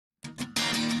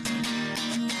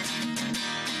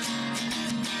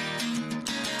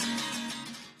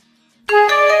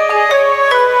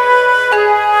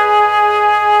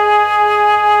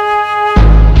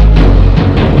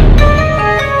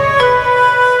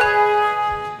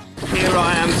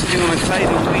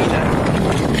Claydon weeder.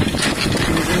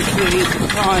 You can see the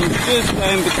time just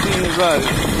going between the rows.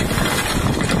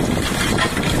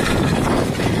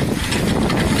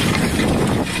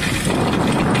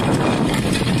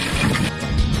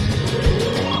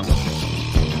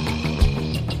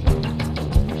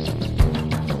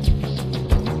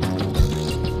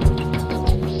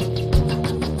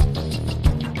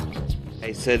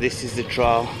 So this is the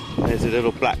trial. There's a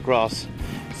little black grass.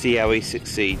 See how he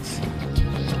succeeds.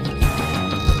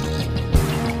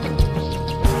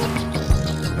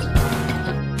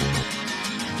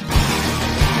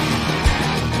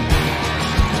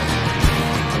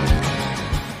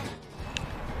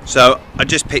 So I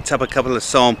just picked up a couple of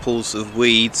samples of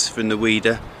weeds from the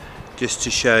weeder just to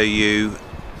show you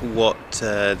what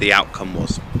the outcome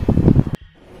was.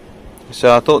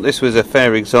 So I thought this was a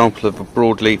fair example of a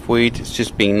broadleaf weed. It's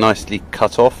just been nicely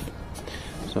cut off,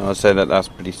 so I'd say that that's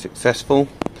pretty successful.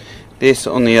 This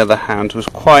on the other hand was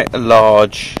quite a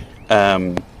large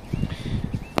grass,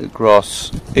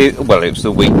 well, it was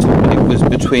the wheat, it was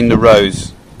between the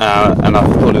rows, and I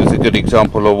thought it was a good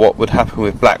example of what would happen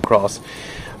with black grass.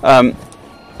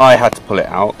 I had to pull it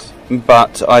out,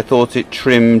 but I thought it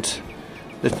trimmed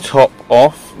the top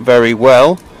off very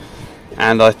well,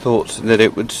 and I thought that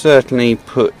it would certainly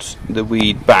put the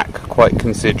weed back quite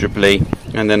considerably,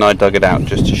 and then I dug it out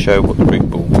just to show what the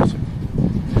root ball was.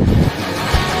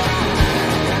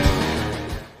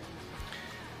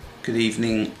 Good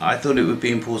evening. I thought it would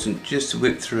be important just to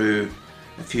whip through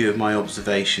a few of my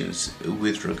observations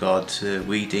with regard to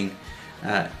weeding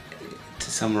to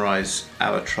summarise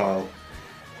our trial.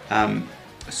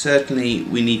 Certainly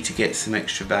we need to get some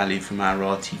extra value from our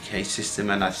RTK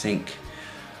system, and I think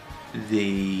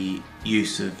the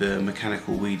use of the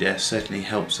mechanical weeder certainly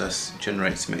helps us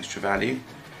generate some extra value.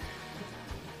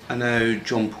 I know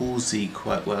John Palsy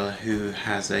quite well, who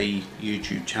has a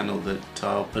YouTube channel that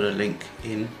I'll put a link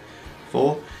in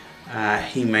for.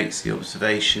 He makes the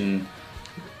observation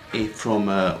from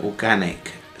an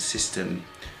organic system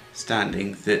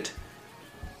standing that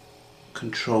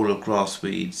control of grass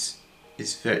weeds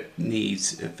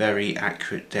needs a very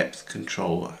accurate depth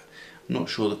control. I'm not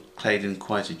sure that Claydon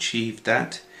quite achieved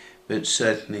that, but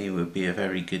certainly it would be a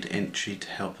very good entry to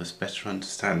help us better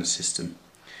understand the system.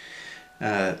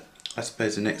 I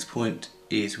suppose the next point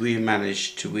is we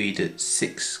managed to weed at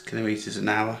 6 kilometers an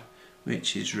hour,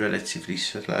 which is relatively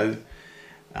slow.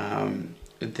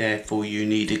 Therefore you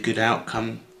need a good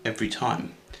outcome every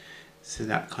time. So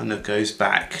that kind of goes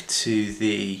back to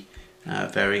the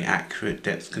very accurate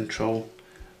depth control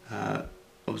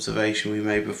observation we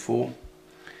made before.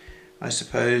 I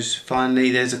suppose finally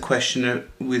there's a question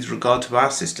with regard to our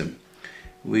system.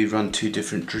 We run two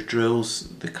different drills,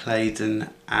 the Claydon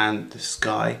and the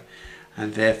Sky,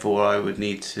 and therefore I would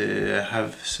need to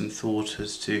have some thought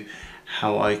as to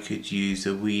how I could use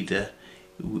a weeder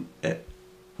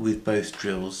with both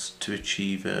drills to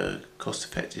achieve a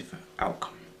cost-effective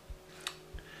outcome.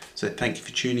 So thank you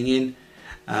for tuning in.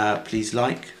 Please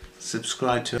like,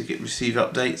 subscribe to receive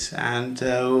updates, and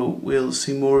we'll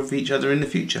see more of each other in the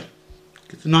future.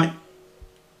 Good night.